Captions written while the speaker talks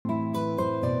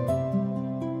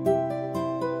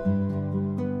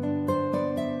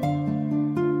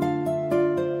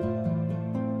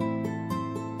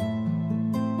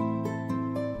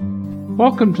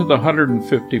Welcome to the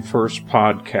 151st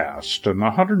podcast and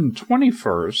the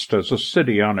 121st as a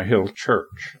City on a Hill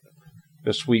church.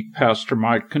 This week, Pastor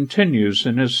Mike continues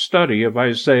in his study of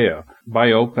Isaiah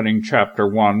by opening chapter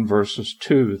 1, verses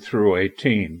 2 through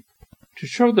 18. To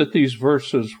show that these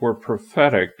verses were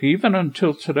prophetic even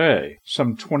until today,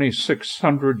 some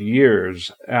 2,600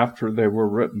 years after they were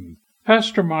written,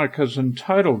 Pastor Mike has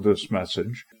entitled this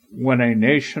message, When a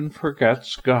Nation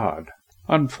Forgets God.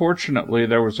 Unfortunately,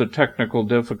 there was a technical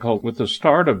difficulty with the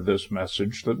start of this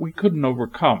message that we couldn't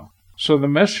overcome. So the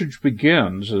message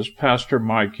begins as Pastor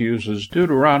Mike uses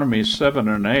Deuteronomy 7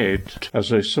 and 8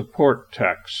 as a support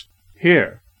text.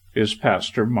 Here is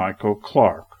Pastor Michael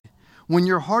Clark. When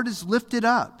your heart is lifted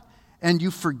up and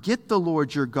you forget the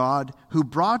Lord your God who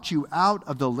brought you out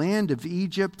of the land of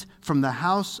Egypt from the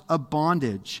house of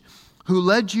bondage, who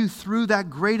led you through that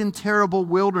great and terrible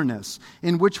wilderness,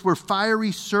 in which were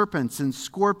fiery serpents and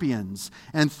scorpions,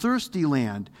 and thirsty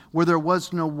land where there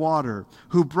was no water,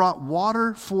 who brought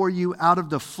water for you out of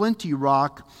the flinty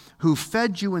rock, who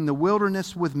fed you in the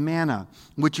wilderness with manna,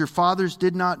 which your fathers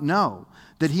did not know,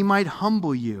 that he might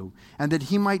humble you, and that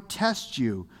he might test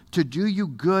you, to do you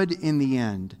good in the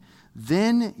end.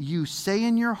 Then you say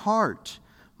in your heart,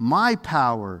 my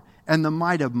power and the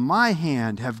might of my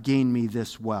hand have gained me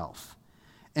this wealth.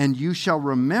 And you shall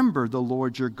remember the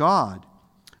Lord your God,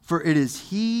 for it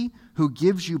is he who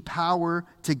gives you power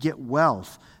to get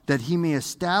wealth, that he may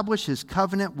establish his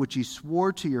covenant which he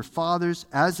swore to your fathers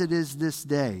as it is this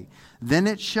day. Then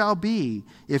it shall be,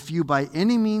 if you by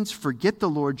any means forget the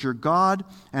Lord your God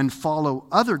and follow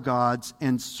other gods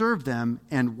and serve them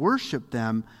and worship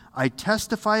them, I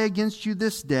testify against you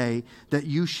this day that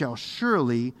you shall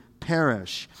surely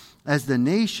perish. As the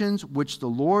nations which the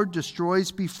Lord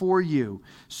destroys before you,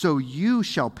 so you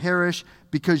shall perish,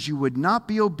 because you would not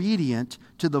be obedient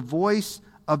to the voice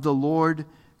of the Lord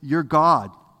your God.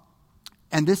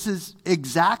 And this is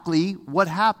exactly what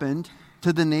happened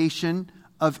to the nation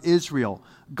of Israel.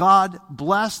 God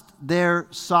blessed their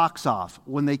socks off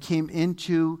when they came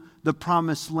into the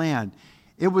promised land.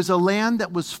 It was a land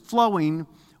that was flowing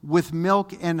with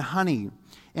milk and honey.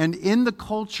 And in the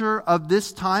culture of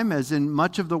this time, as in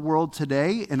much of the world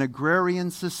today, an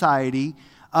agrarian society,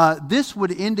 this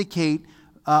would indicate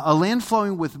a land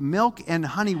flowing with milk and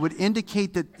honey would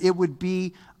indicate that it would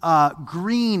be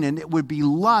green and it would be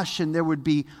lush and there would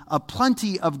be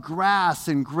plenty of grass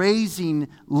and grazing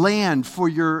land for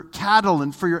your cattle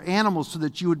and for your animals so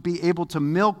that you would be able to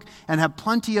milk and have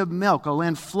plenty of milk, a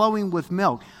land flowing with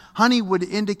milk. Honey would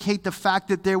indicate the fact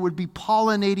that there would be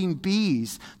pollinating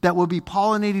bees that would be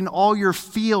pollinating all your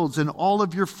fields and all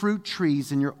of your fruit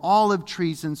trees and your olive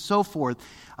trees and so forth.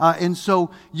 And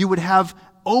so you would have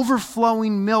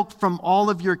overflowing milk from all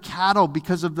of your cattle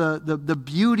because of the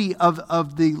beauty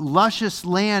of the luscious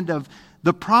land of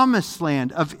the promised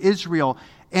land of Israel.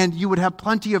 And you would have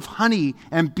plenty of honey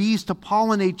and bees to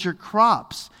pollinate your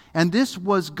crops. And this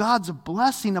was God's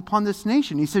blessing upon this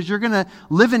nation. He says, you're going to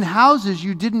live in houses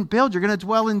you didn't build. You're going to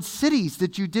dwell in cities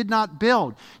that you did not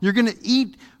build. You're going to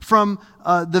eat from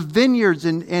the vineyards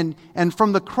and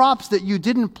from the crops that you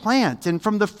didn't plant and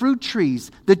from the fruit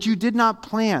trees that you did not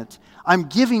plant. I'm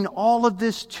giving all of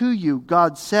this to you,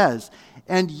 God says.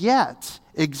 And yet,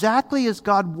 exactly as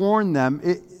God warned them,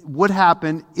 it would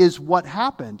happen is what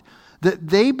happened. That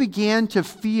they began to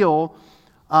feel,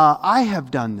 I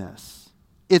have done this.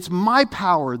 It's my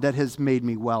power that has made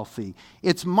me wealthy.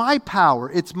 It's my power,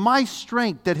 it's my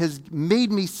strength that has made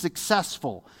me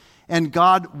successful. And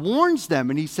God warns them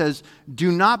and he says, do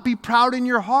not be proud in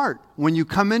your heart. When you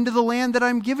come into the land that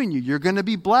I'm giving you, you're going to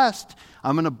be blessed.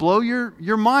 I'm going to blow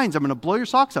your minds. I'm going to blow your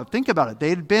socks off. Think about it. They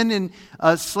had been in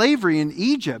slavery in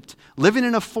Egypt, living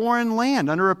in a foreign land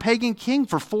under a pagan king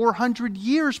for 400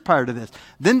 years prior to this.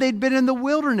 Then they'd been in the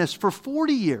wilderness for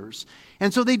 40 years.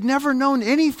 And so they'd never known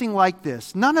anything like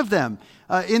this. None of them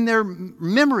in their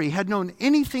memory had known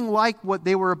anything like what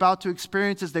they were about to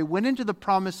experience as they went into the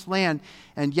promised land.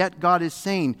 And yet God is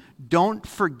saying, don't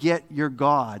forget your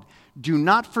God. Do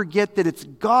not forget that it's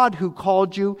God who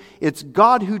called you. It's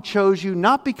God who chose you,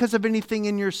 not because of anything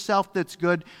in yourself that's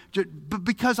good, but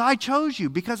because I chose you,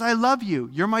 because I love you.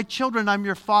 You're my children. I'm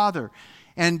your father.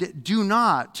 And do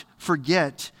not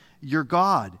forget your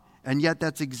God. And yet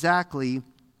that's exactly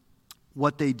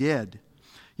what they did.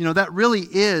 You know, that really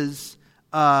is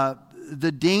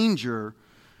the danger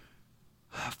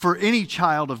for any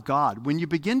child of God. When you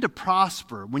begin to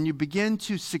prosper, when you begin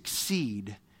to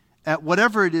succeed at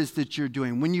whatever it is that you're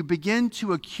doing, when you begin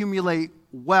to accumulate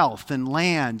wealth and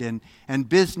land and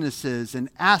businesses and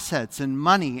assets and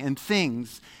money and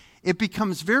things, it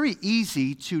becomes very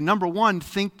easy to, number one,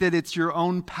 think that it's your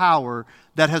own power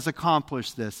that has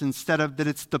accomplished this, instead of that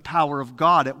it's the power of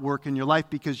God at work in your life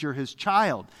because you're his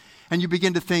child. And you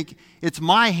begin to think, it's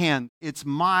my hand, it's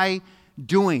my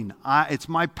doing, it's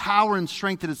my power and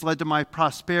strength that has led to my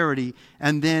prosperity.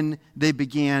 And then they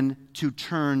began to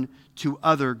turn to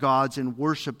other gods and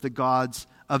worship the gods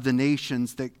of the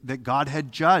nations that God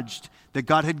had judged, that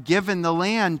God had given the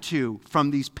land to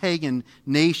from these pagan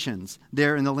nations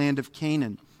there in the land of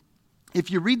Canaan. If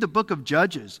you read the book of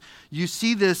Judges, you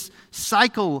see this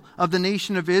cycle of the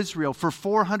nation of Israel for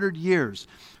 400 years.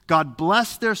 God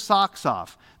blessed their socks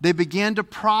off. They began to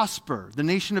prosper. The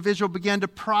nation of Israel began to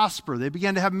prosper. They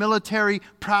began to have military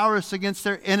prowess against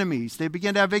their enemies. They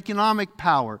began to have economic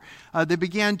power. They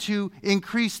began to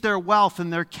increase their wealth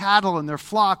and their cattle and their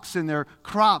flocks and their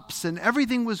crops, and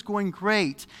everything was going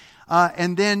great.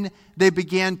 And then they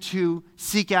began to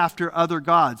seek after other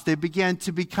gods. They began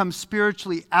to become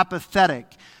spiritually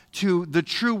apathetic to the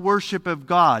true worship of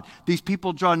God. These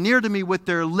people draw near to me with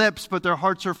their lips, but their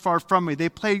hearts are far from me. They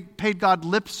paid God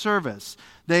lip service.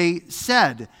 They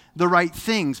said the right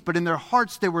things, but in their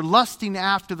hearts they were lusting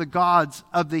after the gods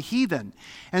of the heathen.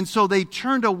 And so they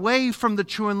turned away from the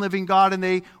true and living God, and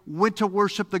they went to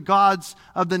worship the gods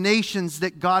of the nations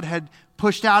that God had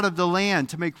pushed out of the land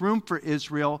to make room for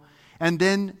Israel. And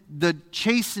then the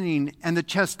chastening and the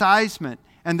chastisement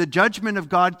and the judgment of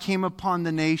God came upon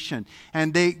the nation.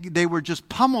 And they were just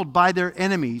pummeled by their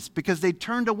enemies because they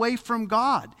turned away from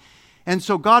God. And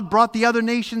so God brought the other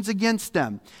nations against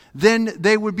them. Then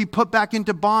they would be put back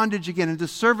into bondage again, into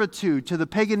servitude to the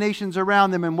pagan nations around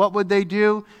them. And what would they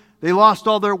do? They lost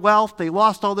all their wealth. They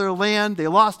lost all their land. They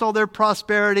lost all their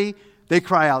prosperity. They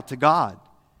cry out to God.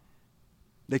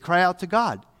 They cry out to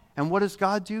God. And what does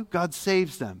God do? God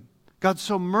saves them. God's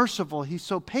so merciful. He's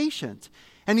so patient.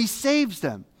 And he saves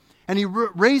them. And he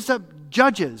raised up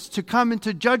judges to come and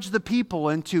to judge the people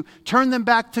and to turn them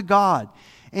back to God.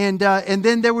 And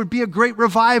then there would be a great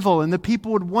revival, and the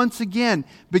people would once again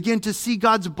begin to see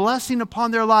God's blessing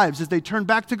upon their lives as they turned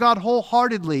back to God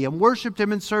wholeheartedly and worshiped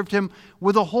him and served him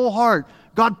with a whole heart.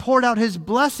 God poured out his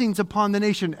blessings upon the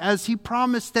nation as he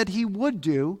promised that he would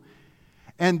do.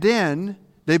 And then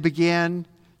they began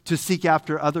to seek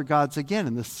after other gods again,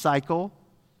 and the cycle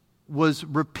was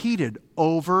repeated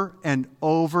over and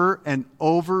over and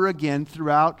over again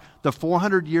throughout the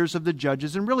 400 years of the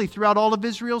judges, and really throughout all of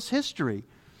Israel's history.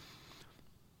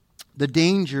 The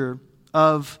danger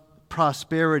of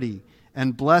prosperity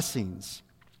and blessings.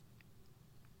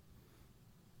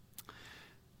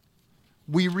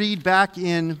 We read back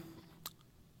in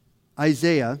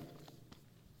Isaiah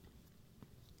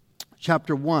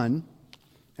chapter 1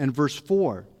 and verse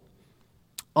 4.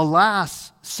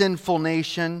 Alas, sinful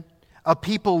nation, a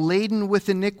people laden with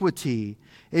iniquity,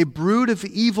 a brood of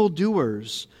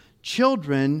evildoers,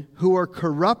 children who are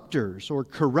corrupters or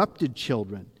corrupted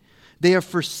children. They have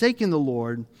forsaken the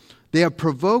Lord. They have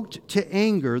provoked to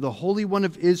anger the Holy One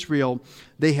of Israel.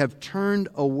 They have turned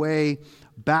away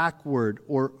backward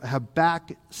or have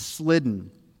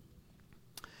backslidden.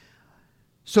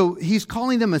 So he's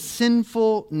calling them a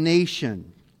sinful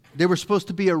nation. They were supposed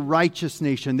to be a righteous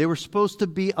nation. They were supposed to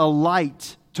be a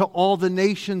light to all the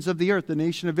nations of the earth, the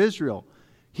nation of Israel.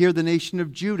 Here, the nation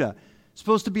of Judah.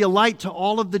 Supposed to be a light to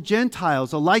all of the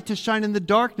Gentiles, a light to shine in the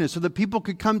darkness so that people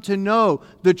could come to know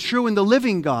the true and the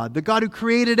living God, the God who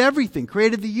created everything,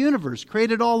 created the universe,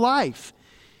 created all life.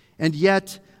 And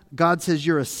yet, God says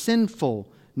you're a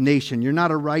sinful nation. You're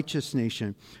not a righteous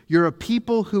nation. You're a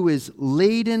people who is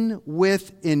laden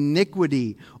with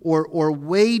iniquity or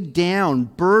weighed down,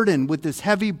 burdened with this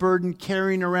heavy burden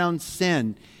carrying around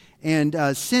sin. And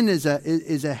sin is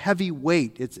a heavy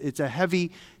weight. It's a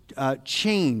heavy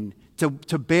chain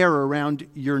to bear around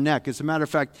your neck. As a matter of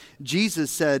fact, Jesus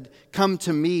said, "Come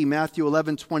to me," Matthew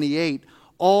 11:28,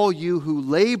 "all you who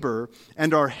labor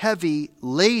and are heavy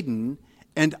laden,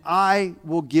 and I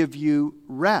will give you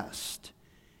rest."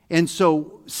 And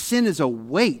so sin is a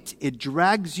weight. It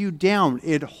drags you down.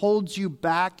 It holds you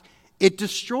back. It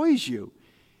destroys you.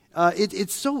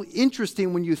 It's so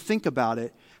interesting when you think about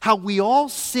it, how we all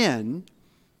sin,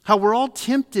 how we're all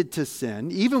tempted to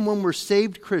sin. Even when we're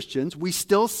saved Christians, we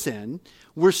still sin.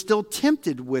 We're still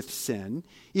tempted with sin.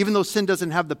 Even though sin doesn't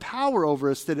have the power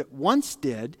over us that it once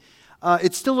did,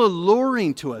 it's still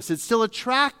alluring to us. It's still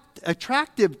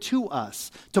attractive to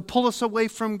us to pull us away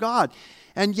from God.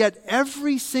 And yet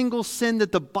every single sin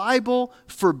that the Bible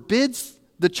forbids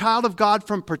the child of God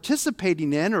from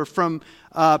participating in or from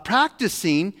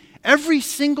practicing, every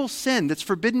single sin that's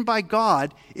forbidden by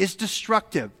God is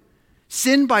destructive.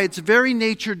 Sin by its very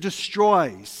nature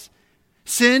destroys.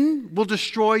 Sin will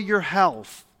destroy your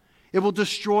health. It will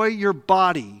destroy your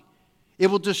body. It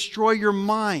will destroy your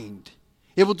mind.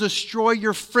 It will destroy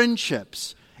your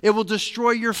friendships. It will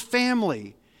destroy your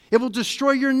family. It will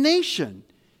destroy your nation.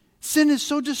 Sin is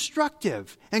so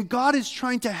destructive, and God is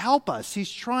trying to help us.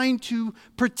 He's trying to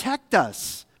protect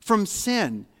us from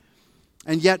sin.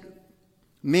 And yet,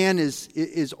 man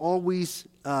is always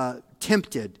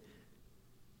tempted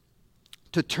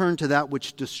to turn to that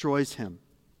which destroys him.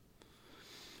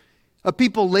 A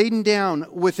people laden down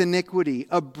with iniquity,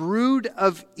 a brood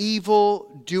of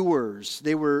evil doers.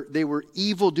 They were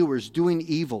evil doers, doing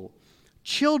evil.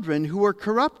 Children who are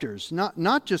corrupters,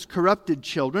 not just corrupted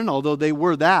children, although they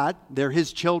were that. They're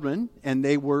his children, and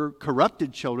they were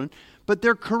corrupted children. But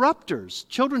they're corrupters,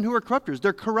 children who are corrupters.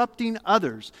 They're corrupting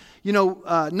others.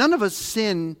 None of us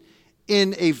sin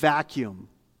in a vacuum.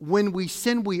 When we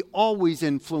sin, we always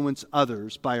influence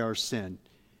others by our sin.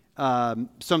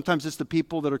 Sometimes it's the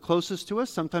people that are closest to us.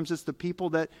 Sometimes it's the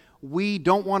people that we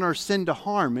don't want our sin to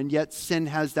harm. And yet sin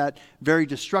has that very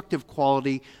destructive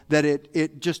quality that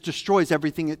it just destroys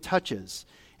everything it touches.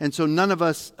 And so none of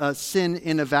us sin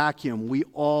in a vacuum. We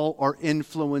all are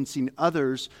influencing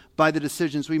others by the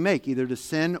decisions we make, either to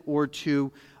sin or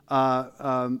to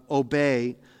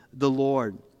obey the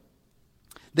Lord.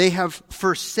 They have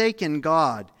forsaken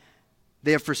God.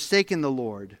 They have forsaken the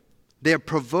Lord. They have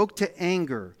provoked to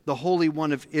anger the Holy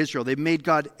One of Israel. They've made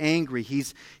God angry.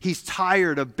 He's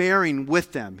tired of bearing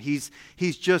with them. He's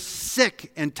just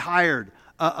sick and tired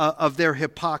of their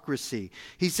hypocrisy.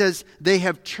 He says they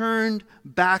have turned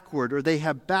backward, or they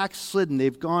have backslidden.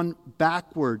 They've gone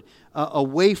backward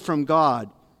away from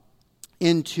God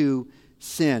into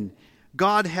sin.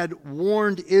 God had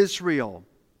warned Israel.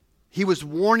 He was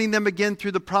warning them again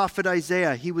through the prophet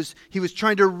Isaiah. He was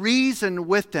trying to reason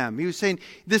with them. He was saying,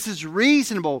 this is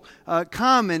reasonable.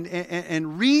 Come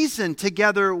and reason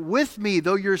together with me.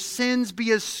 Though your sins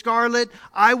be as scarlet,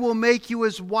 I will make you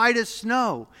as white as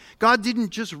snow. God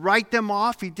didn't just write them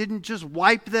off. He didn't just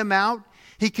wipe them out.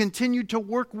 He continued to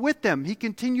work with them. He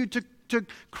continued to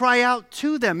cry out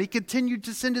to them. He continued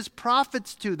to send his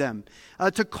prophets to them,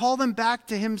 to call them back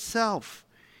to himself.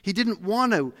 He didn't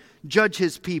want to judge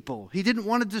his people. He didn't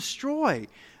want to destroy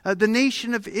the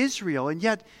nation of Israel. And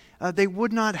yet they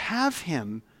would not have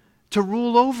him to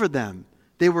rule over them.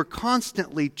 They were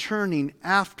constantly turning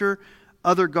after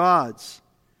other gods.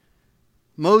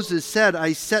 Moses said,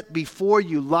 I set before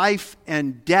you life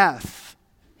and death.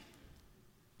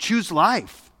 Choose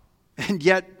life. And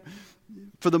yet,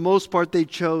 for the most part, they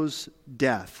chose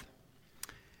death.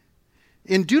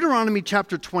 In Deuteronomy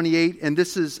chapter 28, and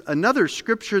this is another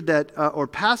scripture or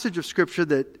passage of scripture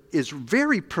that is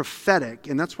very prophetic,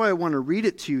 and that's why I want to read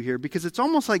it to you here, because it's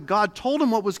almost like God told them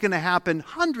what was going to happen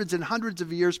hundreds and hundreds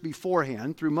of years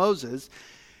beforehand through Moses,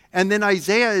 and then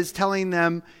Isaiah is telling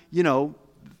them,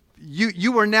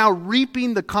 you are now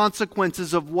reaping the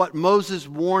consequences of what Moses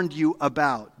warned you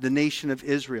about, the nation of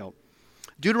Israel.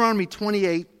 Deuteronomy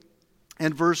 28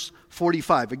 and verse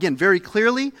 45. Again, very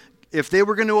clearly, if they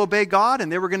were going to obey God and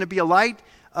they were going to be a light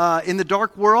in the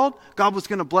dark world, God was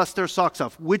going to bless their socks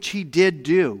off, which he did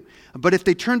do. But if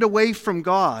they turned away from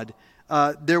God,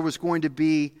 there was going to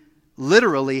be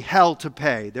literally hell to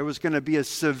pay. There was going to be a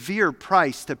severe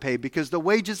price to pay, because the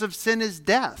wages of sin is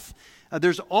death.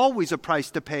 There's always a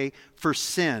price to pay for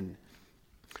sin.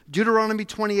 Deuteronomy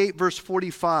 28 verse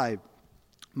 45,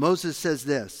 Moses says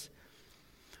this,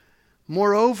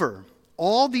 moreover,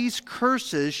 all these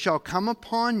curses shall come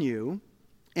upon you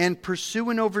and pursue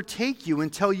and overtake you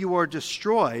until you are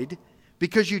destroyed,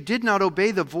 because you did not obey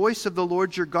the voice of the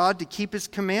Lord your God to keep his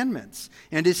commandments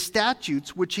and his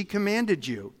statutes which he commanded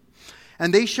you.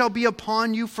 And they shall be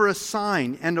upon you for a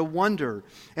sign and a wonder,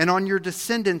 and on your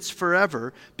descendants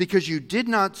forever, because you did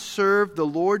not serve the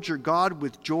Lord your God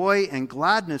with joy and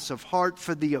gladness of heart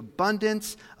for the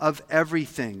abundance of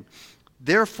everything.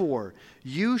 Therefore,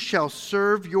 you shall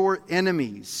serve your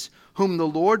enemies, whom the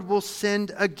Lord will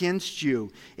send against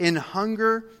you, in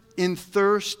hunger, in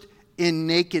thirst, in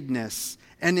nakedness,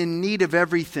 and in need of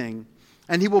everything.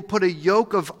 And he will put a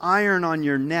yoke of iron on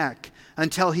your neck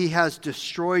until he has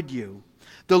destroyed you.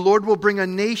 The Lord will bring a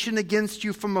nation against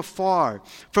you from afar,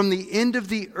 from the end of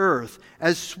the earth,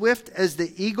 as swift as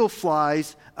the eagle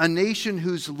flies, a nation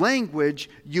whose language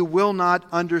you will not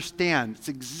understand. It's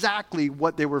exactly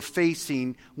what they were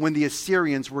facing when the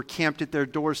Assyrians were camped at their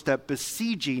doorstep,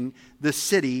 besieging the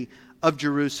city of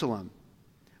Jerusalem.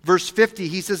 Verse 50,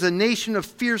 he says, a nation of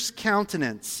fierce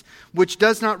countenance, which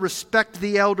does not respect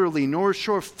the elderly, nor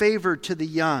show favor to the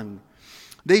young.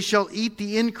 They shall eat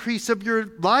the increase of your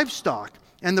livestock,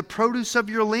 and the produce of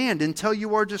your land until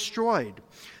you are destroyed.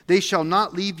 They shall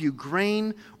not leave you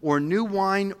grain or new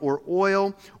wine or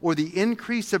oil or the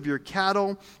increase of your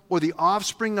cattle or the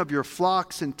offspring of your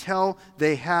flocks until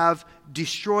they have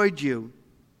destroyed you.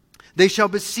 They shall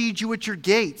besiege you at your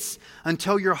gates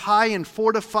until your high and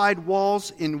fortified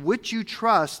walls in which you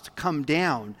trust come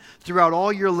down throughout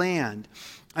all your land.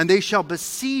 And they shall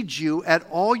besiege you at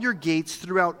all your gates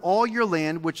throughout all your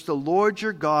land which the Lord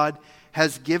your God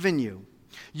has given you.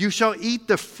 You shall eat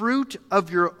the fruit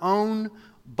of your own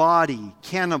body,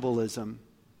 cannibalism,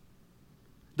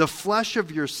 the flesh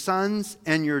of your sons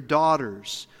and your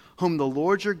daughters, whom the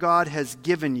Lord your God has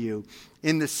given you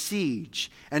in the siege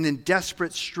and in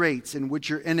desperate straits in which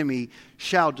your enemy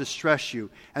shall distress you.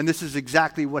 And this is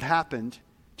exactly what happened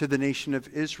to the nation of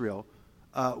Israel.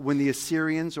 When the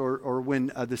Assyrians or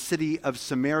when the city of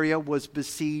Samaria was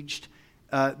besieged,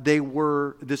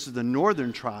 this is the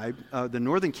northern tribe, the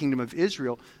northern kingdom of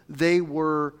Israel, they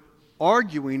were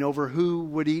arguing over who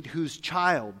would eat whose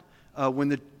child. When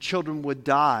the children would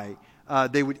die,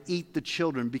 they would eat the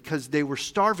children because they were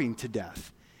starving to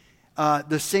death.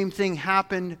 The same thing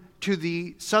happened to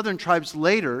the southern tribes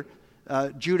later,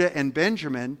 Judah and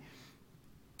Benjamin,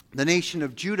 the nation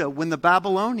of Judah, when the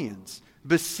Babylonians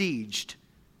besieged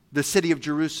the city of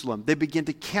Jerusalem. They began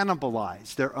to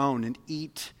cannibalize their own and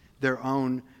eat their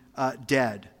own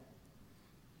dead.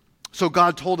 So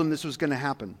God told them this was going to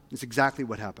happen. It's exactly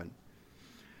what happened.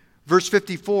 Verse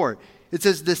 54, it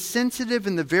says, "The sensitive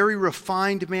and the very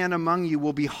refined man among you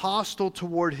will be hostile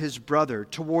toward his brother,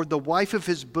 toward the wife of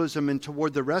his bosom, and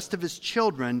toward the rest of his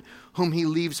children whom he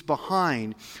leaves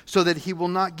behind, so that he will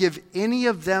not give any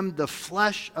of them the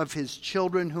flesh of his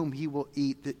children whom he will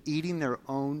eat," eating their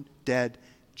own dead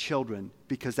children,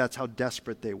 because that's how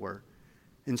desperate they were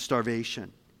in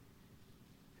starvation.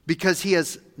 Because he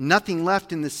has nothing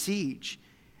left in the siege,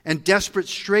 and desperate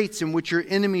straits in which your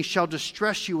enemy shall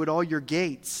distress you at all your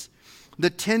gates.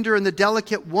 The tender and the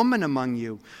delicate woman among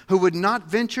you, who would not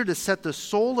venture to set the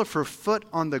sole of her foot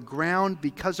on the ground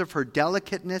because of her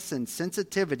delicateness and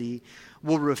sensitivity,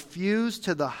 will refuse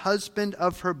to the husband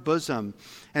of her bosom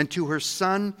and to her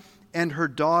son and her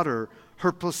daughter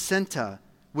her placenta,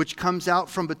 which comes out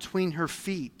from between her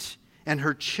feet, and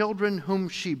her children whom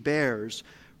she bears,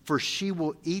 for she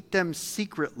will eat them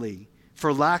secretly,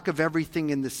 for lack of everything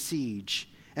in the siege,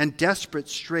 and desperate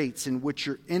straits in which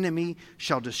your enemy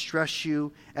shall distress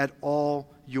you at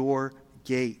all your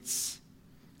gates.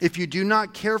 If you do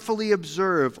not carefully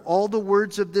observe all the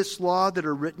words of this law that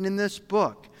are written in this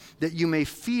book, that you may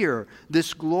fear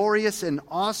this glorious and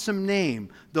awesome name,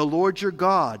 the Lord your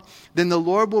God, then the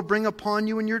Lord will bring upon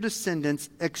you and your descendants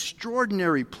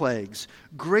extraordinary plagues,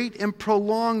 great and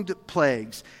prolonged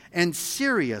plagues, and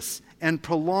serious and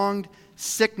prolonged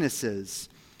sicknesses.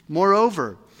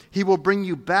 Moreover, he will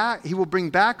bring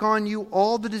back on you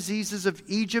all the diseases of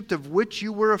Egypt of which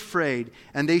you were afraid,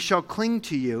 and they shall cling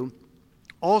to you.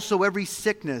 Also every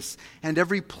sickness and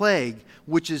every plague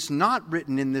which is not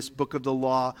written in this book of the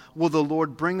law will the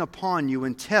Lord bring upon you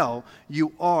until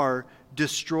you are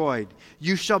destroyed.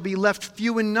 You shall be left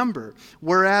few in number,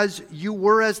 whereas you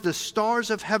were as the stars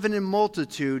of heaven in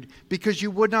multitude, because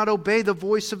you would not obey the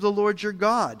voice of the Lord your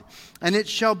God. And it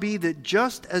shall be that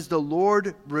just as the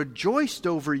Lord rejoiced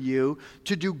over you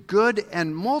to do good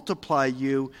and multiply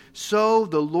you, so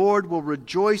the Lord will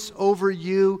rejoice over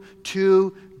you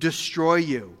to destroy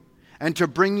you and to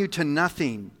bring you to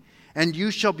nothing. And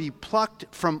you shall be plucked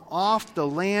from off the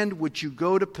land which you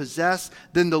go to possess.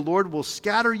 Then the Lord will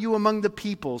scatter you among the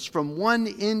peoples from one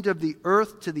end of the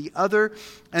earth to the other.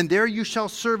 And there you shall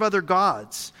serve other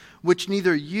gods, which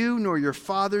neither you nor your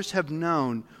fathers have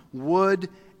known, wood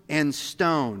and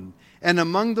stone. And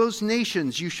among those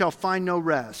nations you shall find no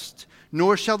rest,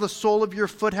 nor shall the sole of your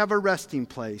foot have a resting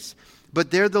place. But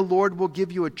there the Lord will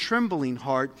give you a trembling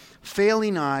heart,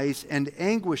 failing eyes, and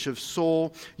anguish of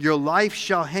soul. Your life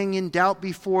shall hang in doubt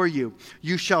before you.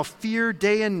 You shall fear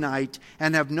day and night,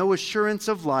 and have no assurance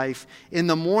of life. In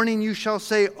the morning you shall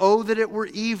say, "Oh, that it were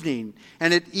evening!"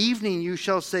 And at evening you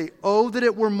shall say, "Oh, that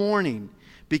it were morning!"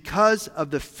 Because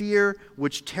of the fear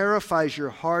which terrifies your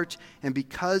heart, and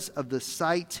because of the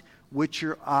sight which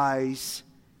your eyes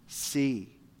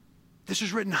see. This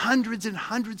was written hundreds and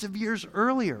hundreds of years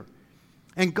earlier.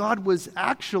 And God was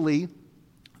actually,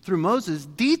 through Moses,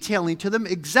 detailing to them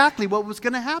exactly what was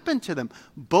going to happen to them.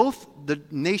 Both the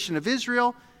nation of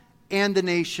Israel and the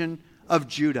nation of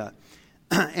Judah.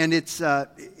 And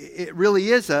it really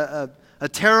is a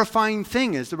terrifying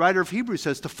thing, as the writer of Hebrews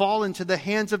says, to fall into the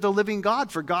hands of the living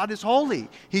God. For God is holy.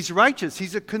 He's righteous.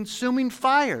 He's a consuming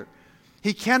fire.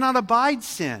 He cannot abide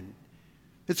sin.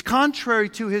 It's contrary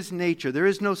to his nature. There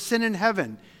is no sin in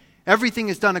heaven. Everything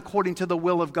is done according to the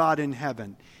will of God in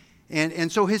heaven.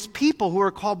 And so his people who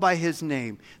are called by his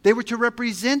name, they were to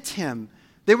represent him.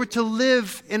 They were to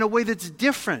live in a way that's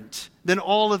different than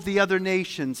all of the other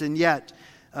nations. And yet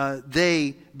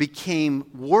they became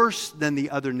worse than the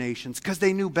other nations because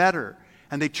they knew better.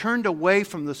 And they turned away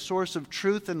from the source of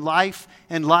truth and life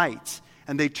and light.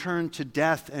 And they turned to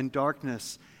death and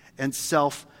darkness and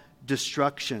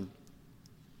self-destruction.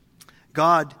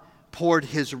 God poured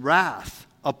his wrath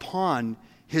upon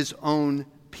his own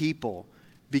people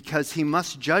because he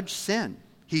must judge sin.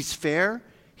 He's fair,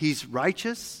 he's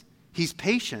righteous, he's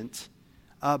patient,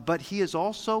 but he is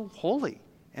also holy.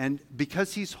 And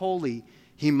because he's holy,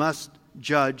 he must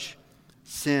judge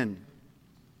sin.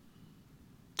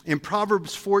 In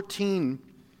Proverbs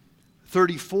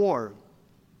 14:34,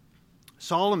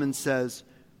 Solomon says,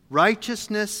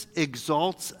 "Righteousness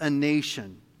exalts a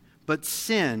nation, but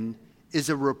sin is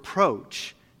a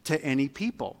reproach to any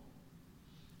people."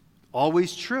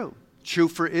 Always true. True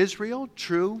for Israel,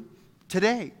 true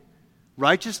today.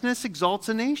 Righteousness exalts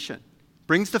a nation,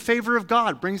 brings the favor of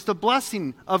God, brings the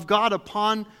blessing of God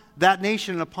upon that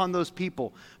nation and upon those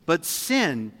people. But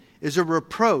sin is a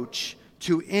reproach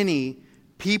to any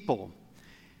people.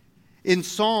 In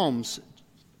Psalms,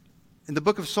 in the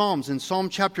book of Psalms, in Psalm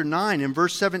chapter 9, in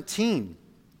verse 17,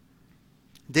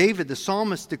 David, the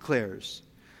psalmist, declares,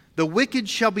 "The wicked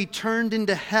shall be turned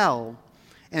into hell,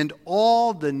 and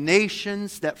all the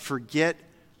nations that forget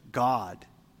God."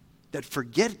 That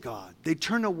forget God. They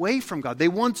turn away from God. They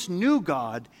once knew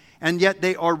God, and yet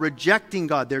they are rejecting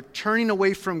God. They're turning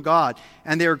away from God,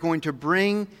 and they are going to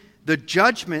bring the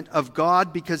judgment of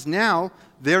God because now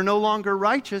they're no longer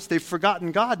righteous. They've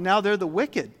forgotten God. Now they're the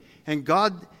wicked. And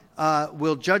God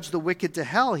will judge the wicked to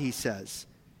hell, he says.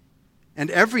 And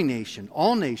every nation,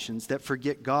 all nations that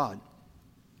forget God.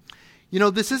 You know,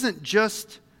 this isn't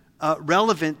just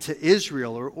relevant to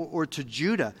Israel or to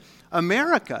Judah.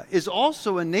 America is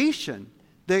also a nation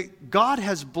that God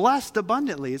has blessed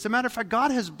abundantly. As a matter of fact,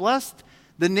 God has blessed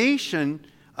the nation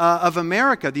of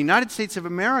America, the United States of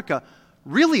America,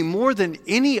 really more than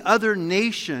any other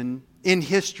nation in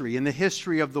history, in the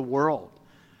history of the world.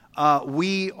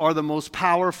 We are the most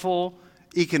powerful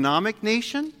economic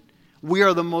nation. We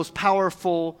are the most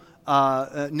powerful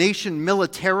nation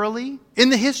militarily in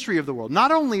the history of the world.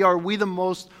 Not only are we the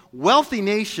most wealthy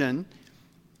nation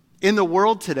in the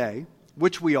world today,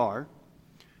 which we are,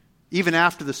 even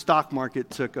after the stock market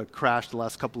took a crash the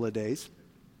last couple of days,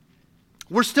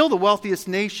 we're still the wealthiest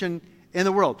nation in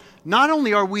the world. Not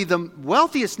only are we the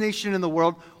wealthiest nation in the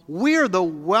world, we're the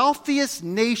wealthiest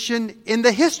nation in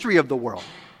the history of the world.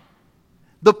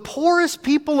 The poorest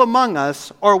people among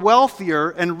us are wealthier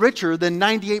and richer than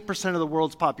 98% of the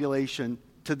world's population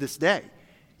to this day.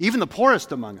 Even the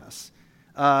poorest among us.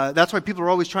 That's why people are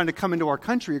always trying to come into our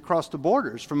country across the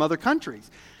borders from other countries.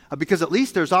 Because at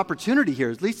least there's opportunity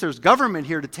here. At least there's government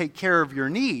here to take care of your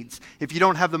needs if you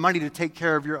don't have the money to take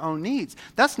care of your own needs.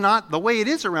 That's not the way it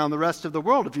is around the rest of the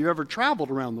world if you've ever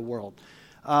traveled around the world.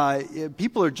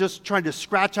 People are just trying to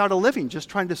scratch out a living, just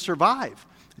trying to survive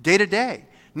day to day.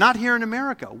 Not here in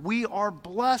America. We are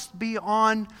blessed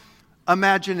beyond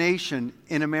imagination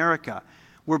in America.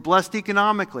 We're blessed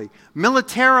economically.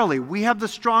 Militarily, we have the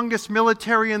strongest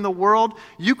military in the world.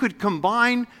 You could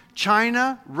combine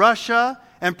China, Russia,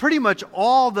 and pretty much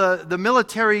all the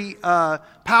military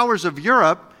powers of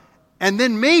Europe, and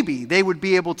then maybe they would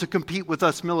be able to compete with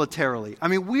us militarily. I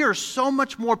mean, we are so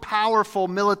much more powerful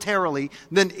militarily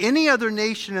than any other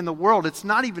nation in the world. It's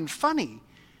not even funny.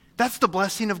 That's the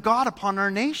blessing of God upon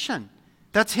our nation.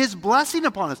 That's his blessing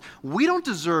upon us. We don't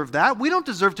deserve that. We don't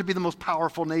deserve to be the most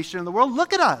powerful nation in the world.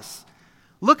 Look at us.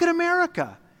 Look at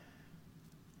America.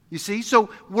 You see, so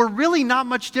we're really not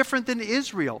much different than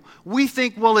Israel. We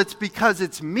think, well, it's because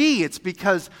it's me. It's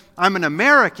because I'm an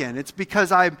American. It's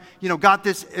because I've, got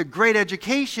this great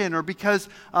education, or because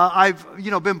I've,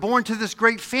 been born to this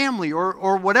great family,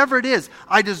 or whatever it is.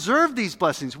 I deserve these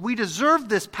blessings. We deserve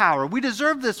this power. We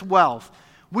deserve this wealth.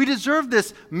 We deserve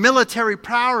this military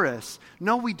prowess.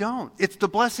 No, we don't. It's the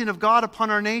blessing of God upon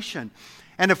our nation.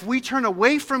 And if we turn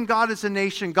away from God as a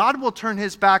nation, God will turn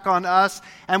his back on us,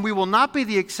 and we will not be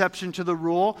the exception to the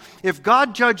rule. If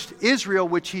God judged Israel,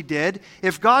 which he did,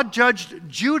 if God judged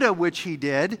Judah, which he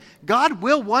did, God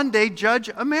will one day judge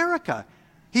America.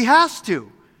 He has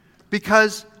to,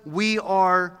 because we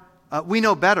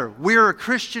know better. We're a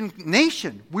Christian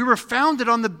nation. We were founded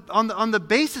on the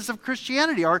basis of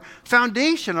Christianity. Our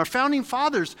foundation, our founding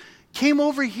fathers came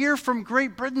over here from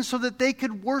Great Britain so that they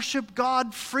could worship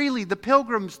God freely. The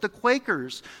Pilgrims, the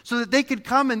Quakers, so that they could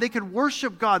come and they could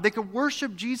worship God. They could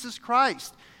worship Jesus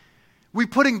Christ. We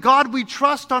put "In God We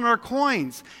Trust" on our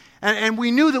coins. And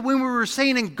we knew that when we were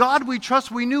saying "In God We Trust,"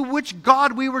 we knew which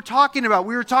God we were talking about.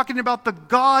 We were talking about the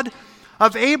God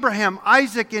of Abraham,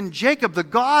 Isaac, and Jacob, the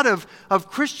God of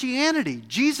Christianity,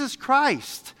 Jesus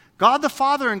Christ, God the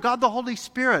Father and God the Holy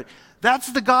Spirit.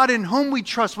 That's the God in whom we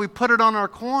trust. We put it on our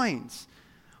coins.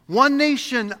 One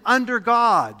nation under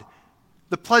God.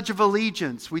 The Pledge of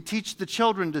Allegiance. We teach the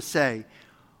children to say,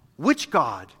 which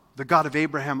God? The God of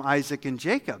Abraham, Isaac, and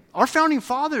Jacob. Our founding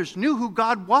fathers knew who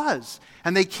God was.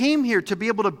 And they came here to be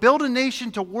able to build a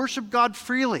nation to worship God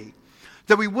freely.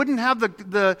 That we wouldn't have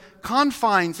the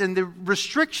confines and the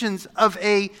restrictions of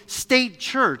a state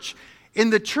church. In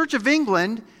the Church of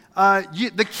England,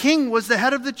 the king was the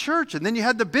head of the church, and then you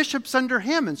had the bishops under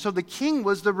him, and so the king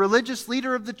was the religious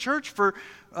leader of the church for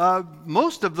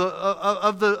most of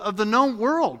the known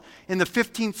world in the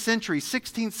 15th century,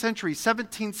 16th century,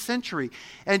 17th century,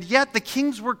 and yet the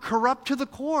kings were corrupt to the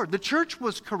core. The church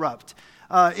was corrupt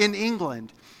in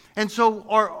England. And so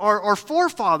our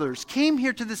forefathers came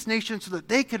here to this nation so that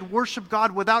they could worship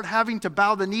God without having to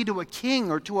bow the knee to a king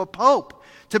or to a pope.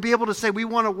 To be able to say, we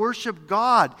want to worship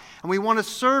God, and we want to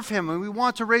serve Him, and we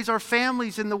want to raise our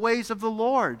families in the ways of the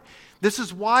Lord. This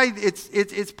is why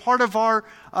it's part of our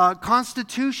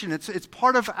Constitution. It's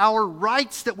part of our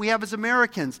rights that we have as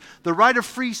Americans. The right of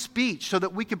free speech so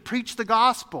that we could preach the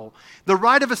gospel. The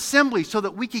right of assembly so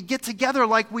that we could get together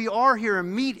like we are here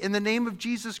and meet in the name of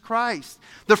Jesus Christ.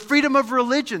 The freedom of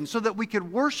religion so that we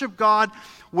could worship God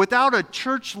without a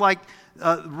church like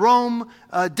Rome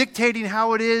dictating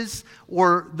how it is,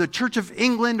 or the Church of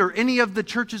England, or any of the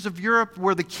churches of Europe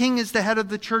where the king is the head of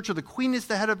the church or the queen is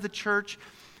the head of the church.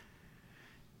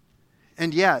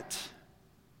 And yet,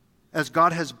 as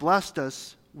God has blessed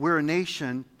us, we're a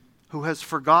nation who has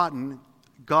forgotten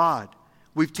God.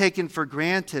 We've taken for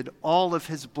granted all of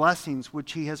His blessings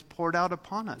which He has poured out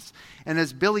upon us. And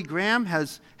as Billy Graham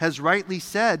has rightly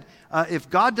said, if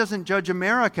God doesn't judge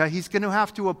America, He's going to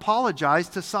have to apologize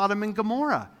to Sodom and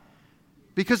Gomorrah.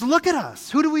 Because look at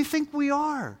us. Who do we think we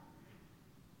are?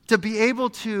 To be able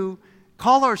to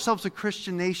call ourselves a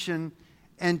Christian nation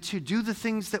and to do the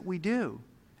things that we do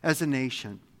as a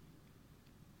nation.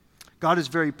 God is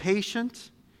very patient.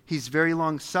 He's very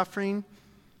long-suffering.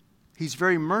 He's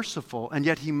very merciful, and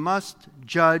yet He must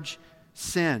judge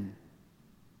sin.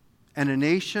 And a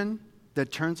nation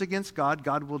that turns against God,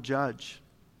 God will judge.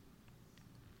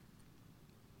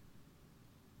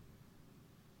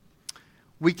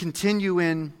 We continue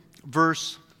in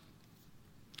verse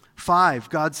 5.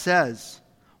 God says,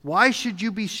 "Why should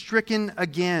you be stricken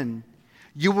again?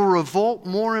 You will revolt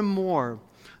more and more.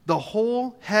 The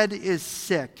whole head is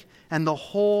sick, and the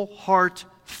whole heart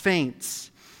faints.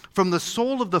 From the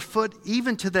sole of the foot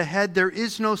even to the head, there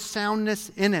is no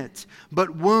soundness in it,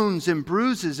 but wounds and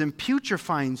bruises and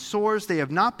putrefying sores. They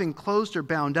have not been closed or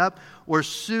bound up or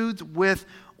soothed with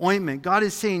ointment." God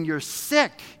is saying, you're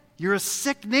sick. You're a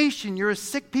sick nation. You're a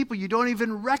sick people. You don't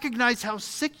even recognize how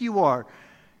sick you are.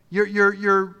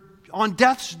 You're on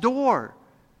death's door.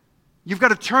 You've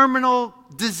got a terminal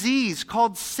disease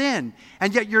called sin,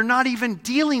 and yet you're not even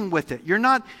dealing with it. You're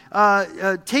not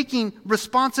taking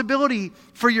responsibility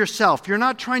for yourself. You're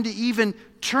not trying to even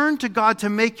turn to God to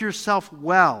make yourself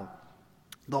well.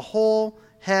 The whole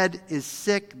head is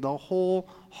sick. The whole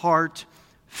heart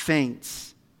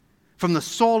faints. From the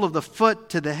sole of the foot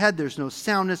to the head, there's no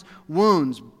soundness.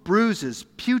 Wounds, bruises,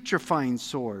 putrefying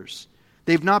sores.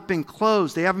 They've not been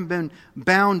closed. They haven't been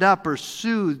bound up or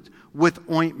soothed with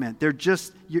ointment. You're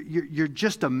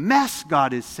just a mess,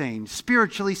 God is saying,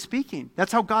 spiritually speaking.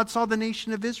 That's how God saw the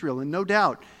nation of Israel, and no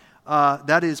doubt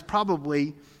that is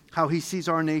probably how He sees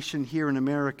our nation here in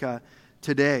America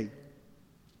today.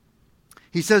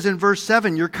 He says in verse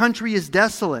 7, "Your country is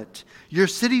desolate. Your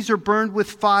cities are burned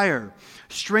with fire.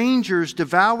 Strangers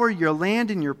devour your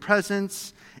land in your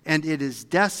presence, and it is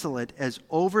desolate as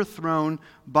overthrown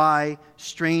by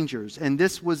strangers." And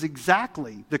this was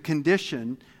exactly the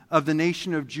condition of the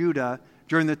nation of Judah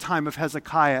during the time of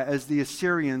Hezekiah, as the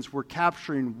Assyrians were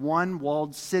capturing one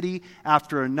walled city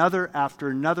after another,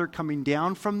 coming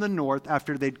down from the north.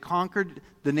 After they'd conquered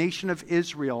the nation of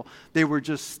Israel, they were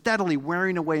just steadily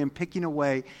wearing away and picking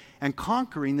away and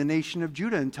conquering the nation of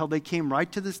Judah until they came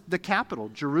right to the capital,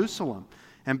 Jerusalem,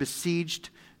 and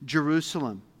besieged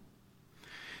Jerusalem.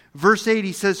 Verse 8,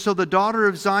 he says, "So the daughter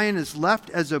of Zion is left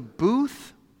as a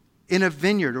booth in a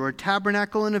vineyard," or a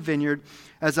tabernacle in a vineyard,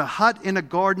 "as a hut in a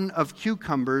garden of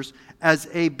cucumbers, as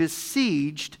a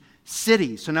besieged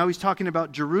city. So now he's talking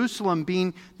about Jerusalem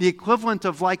being the equivalent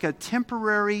of like a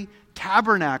temporary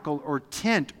tabernacle or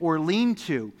tent or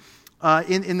lean-to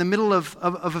in the middle of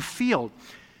a field.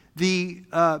 The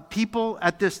people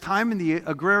at this time in the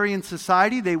agrarian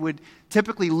society, they would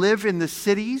typically live in the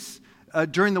cities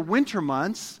during the winter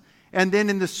months, and then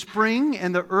in the spring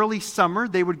and the early summer,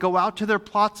 they would go out to their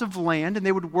plots of land and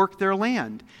they would work their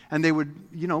land. And they would,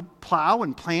 plow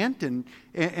and plant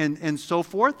and so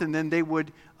forth, and then they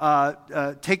would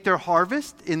take their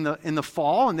harvest in the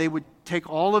fall, and they would take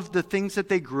all of the things that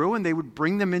they grew and they would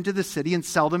bring them into the city and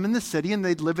sell them in the city, and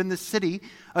they'd live in the city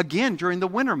again during the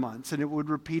winter months, and it would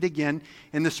repeat again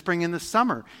in the spring and the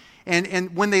summer.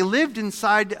 And when they lived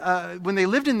when they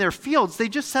lived in their fields, they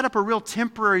just set up a real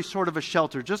temporary sort of a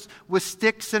shelter, just with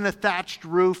sticks and a thatched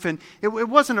roof, and it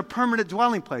wasn't a permanent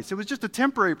dwelling place. It was just a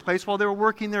temporary place while they were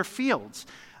working their fields.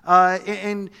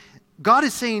 And God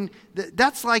is saying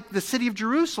that's like the city of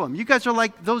Jerusalem. You guys are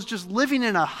like those just living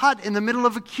in a hut in the middle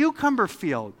of a cucumber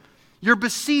field. You're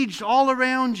besieged all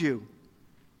around you.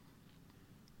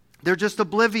 They're just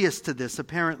oblivious to this,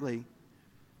 apparently.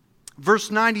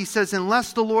 Verse 9, he says,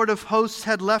 unless the Lord of hosts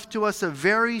had left to us a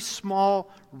very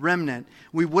small remnant,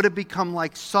 we would have become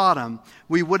like Sodom.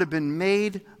 We would have been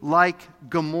made like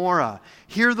Gomorrah.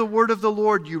 Hear the word of the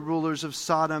Lord, you rulers of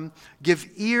Sodom. Give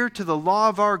ear to the law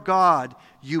of our God,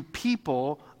 you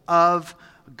people of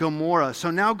Gomorrah.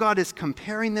 So now God is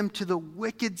comparing them to the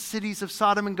wicked cities of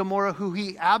Sodom and Gomorrah, who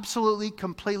he absolutely,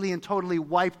 completely, and totally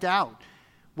wiped out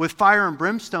with fire and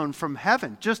brimstone from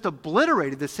heaven, just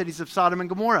obliterated the cities of Sodom and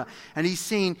Gomorrah. And he's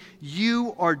saying,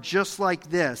 you are just like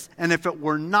this. And if it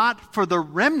were not for the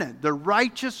remnant, the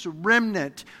righteous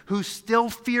remnant who still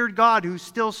feared God, who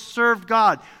still served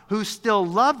God, who still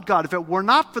loved God, if it were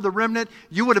not for the remnant,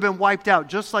 you would have been wiped out,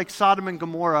 just like Sodom and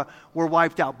Gomorrah were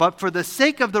wiped out. But for the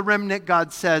sake of the remnant,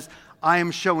 God says, I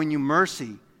am showing you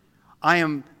mercy. I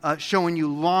am showing you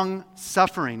long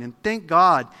suffering. And thank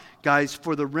God, guys,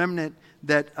 for the remnant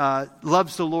that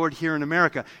loves the Lord here in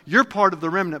America. You're part of the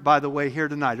remnant, by the way, here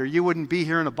tonight, or you wouldn't be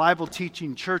here in a Bible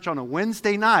teaching church on a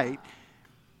Wednesday night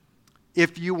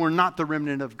if you were not the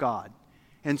remnant of God.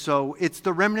 And so it's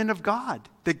the remnant of God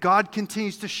that God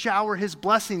continues to shower his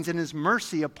blessings and his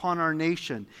mercy upon our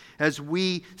nation as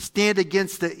we stand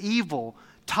against the evil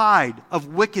tide of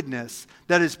wickedness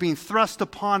that is being thrust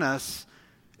upon us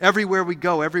everywhere we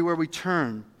go, everywhere we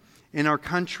turn in our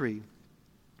country.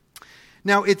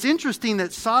 Now, it's interesting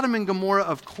that Sodom and Gomorrah,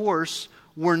 of course,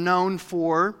 were known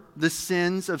for the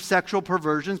sins of sexual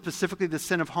perversion, specifically the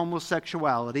sin of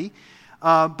homosexuality.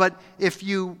 But if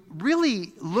you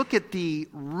really look at the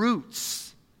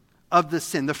roots of the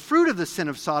sin, the fruit of the sin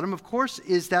of Sodom, of course,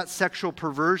 is that sexual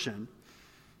perversion.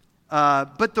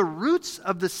 But the roots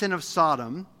of the sin of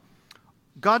Sodom,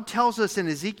 God tells us in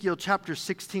Ezekiel chapter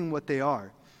 16 what they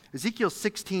are. Ezekiel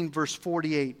 16, verse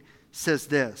 48 says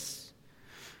this.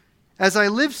 As I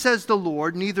live, says the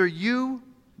Lord, neither your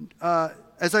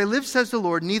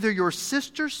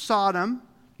sister Sodom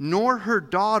nor her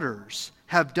daughters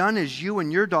have done as you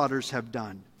and your daughters have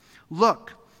done.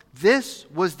 Look, this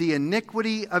was the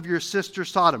iniquity of your sister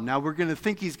Sodom. Now we're going to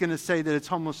think he's going to say that it's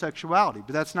homosexuality,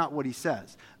 but that's not what he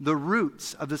says. The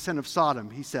roots of the sin of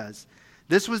Sodom, he says.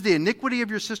 This was the iniquity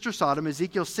of your sister Sodom,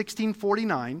 Ezekiel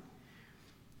 16:49.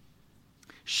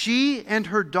 She and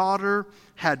her daughter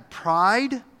had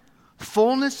pride,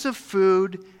 fullness of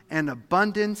food, and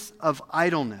abundance of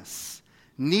idleness.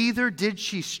 Neither did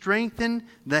she strengthen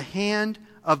the hand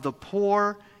of the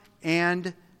poor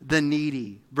and the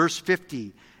needy. Verse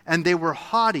 50, and they were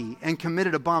haughty and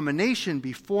committed abomination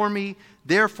before me.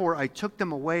 Therefore I took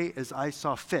them away as I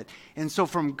saw fit. And so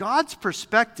from God's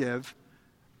perspective,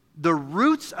 the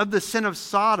roots of the sin of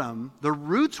Sodom, the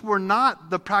roots were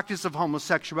not the practice of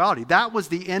homosexuality. That was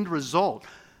the end result.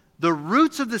 The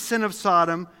roots of the sin of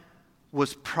Sodom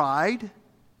was pride,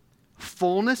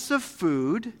 fullness of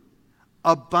food,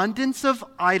 abundance of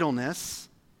idleness,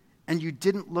 and you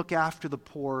didn't look after the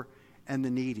poor and the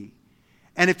needy.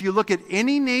 And if you look at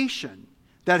any nation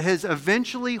that has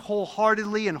eventually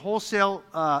wholeheartedly and wholesale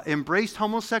embraced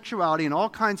homosexuality and all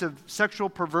kinds of sexual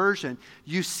perversion,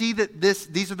 you see that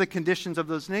these are the conditions of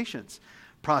those nations.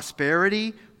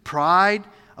 Prosperity, pride,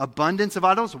 abundance of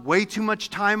idols, way too much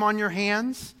time on your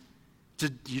hands.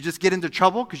 You just get into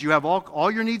trouble because you have all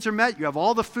your needs are met. You have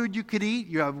all the food you could eat.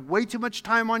 You have way too much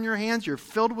time on your hands. You're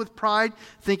filled with pride,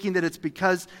 thinking that it's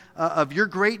because of your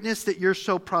greatness that you're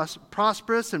so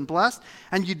prosperous and blessed.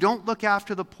 And you don't look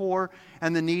after the poor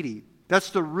and the needy.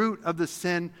 That's the root of the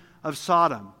sin of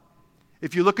Sodom.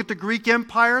 If you look at the Greek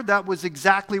Empire, that was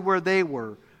exactly where they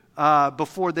were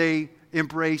before they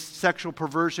embraced sexual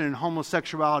perversion and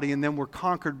homosexuality and then were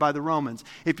conquered by the Romans.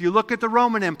 If you look at the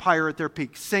Roman Empire at their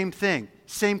peak, same thing,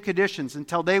 same conditions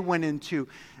until they went into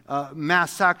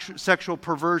mass sexual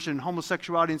perversion,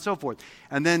 homosexuality, and so forth.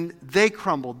 And then they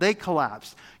crumbled, they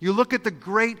collapsed. You look at the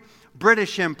great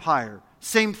British Empire,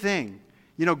 same thing.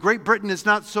 You know, Great Britain is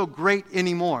not so great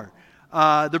anymore.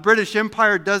 The British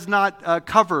Empire does not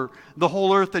cover the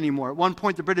whole earth anymore. At one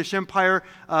point, the British Empire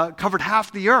covered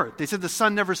half the earth. They said the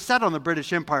sun never set on the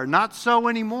British Empire. Not so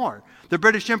anymore. The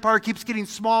British Empire keeps getting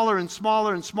smaller and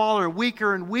smaller and smaller,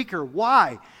 weaker and weaker.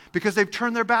 Why? Because they've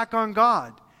turned their back on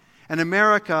God. And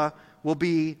America will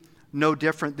be no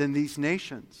different than these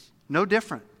nations. No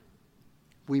different.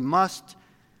 We must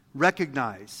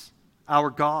recognize our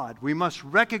God. We must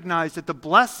recognize that the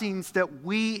blessings that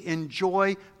we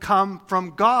enjoy come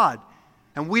from God,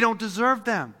 and we don't deserve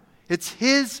them. It's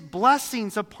His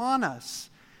blessings upon us.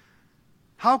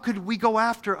 How could we go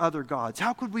after other gods?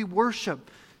 How could we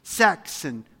worship sex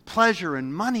and pleasure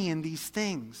and money and these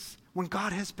things when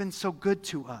God has been so good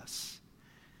to us?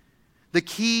 The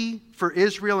key for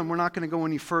Israel, and we're not going to go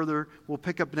any further, we'll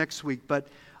pick up next week, but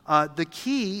the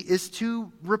key is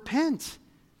to repent,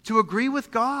 to agree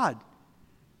with God.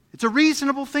 It's a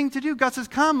reasonable thing to do. God says,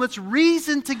 come, let's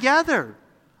reason together.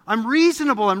 I'm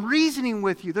reasonable. I'm reasoning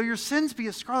with you. Though your sins be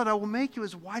as scarlet, I will make you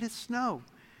as white as snow.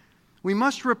 We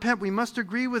must repent. We must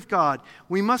agree with God.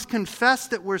 We must confess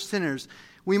that we're sinners.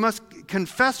 We must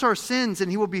confess our sins,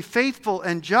 and He will be faithful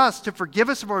and just to forgive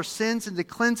us of our sins and to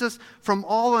cleanse us from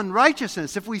all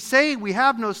unrighteousness. If we say we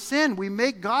have no sin, we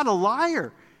make God a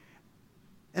liar,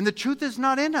 and the truth is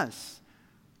not in us.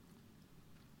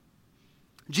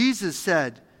 Jesus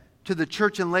said to the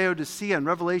church in Laodicea in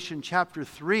Revelation chapter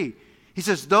 3, He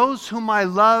says, those whom I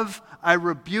love, I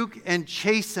rebuke and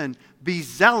chasten. Be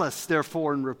zealous,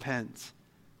 therefore, and repent.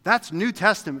 That's New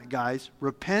Testament, guys.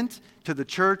 Repent to the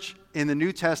church in the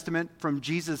New Testament from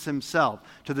Jesus Himself,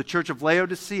 to the church of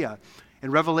Laodicea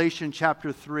in Revelation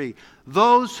chapter 3.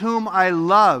 Those whom I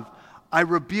love, I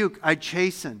rebuke, I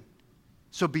chasten.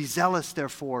 So be zealous,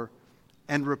 therefore,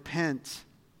 and repent.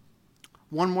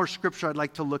 One more scripture I'd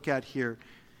like to look at here.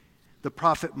 The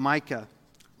prophet Micah.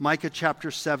 Micah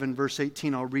chapter 7, verse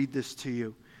 18. I'll read this to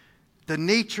you. The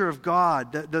nature of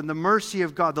God, the mercy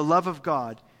of God, the love of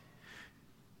God.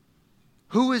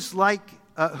 Who is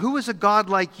a God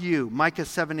like you? Micah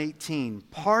 7:18.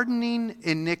 Pardoning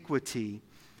iniquity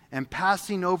and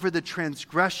passing over the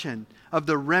transgression of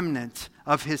the remnant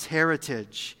of His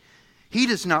heritage. He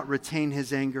does not retain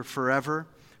His anger forever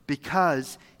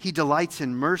because He delights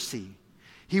in mercy.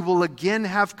 He will again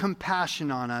have compassion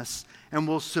on us and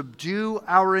will subdue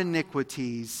our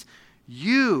iniquities.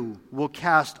 You will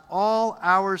cast all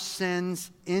our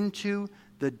sins into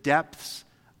the depths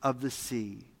of the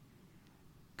sea.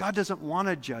 God doesn't want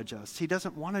to judge us. He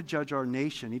doesn't want to judge our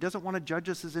nation. He doesn't want to judge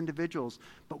us as individuals.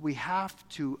 But we have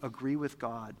to agree with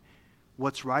God.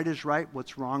 What's right is right.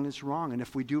 What's wrong is wrong. And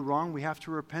if we do wrong, we have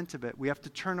to repent of it. We have to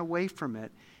turn away from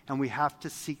it. And we have to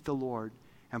seek the Lord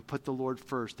and put the Lord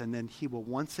first. And then He will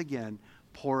once again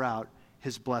pour out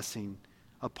His blessing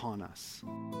upon us.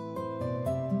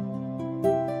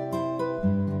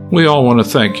 We all want to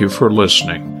thank you for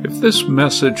listening. If this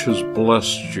message has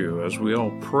blessed you, as we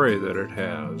all pray that it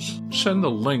has, send the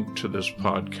link to this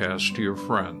podcast to your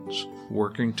friends.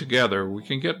 Working together, we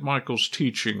can get Michael's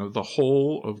teaching of the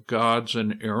whole of God's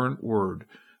inerrant word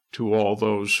to all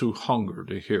those who hunger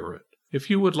to hear it. If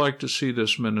you would like to see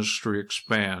this ministry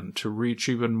expand to reach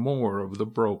even more of the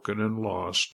broken and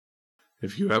lost,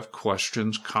 if you have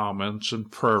questions, comments,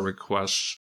 and prayer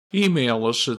requests, email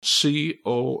us at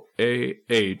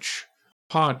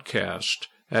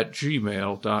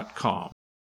coahpodcast@gmail.com.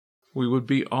 We would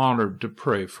be honored to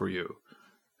pray for you,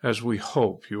 as we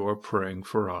hope you are praying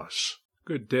for us.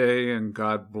 Good day and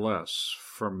God bless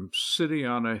from City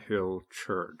on a Hill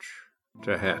Church,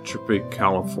 Tehachapi,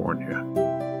 California.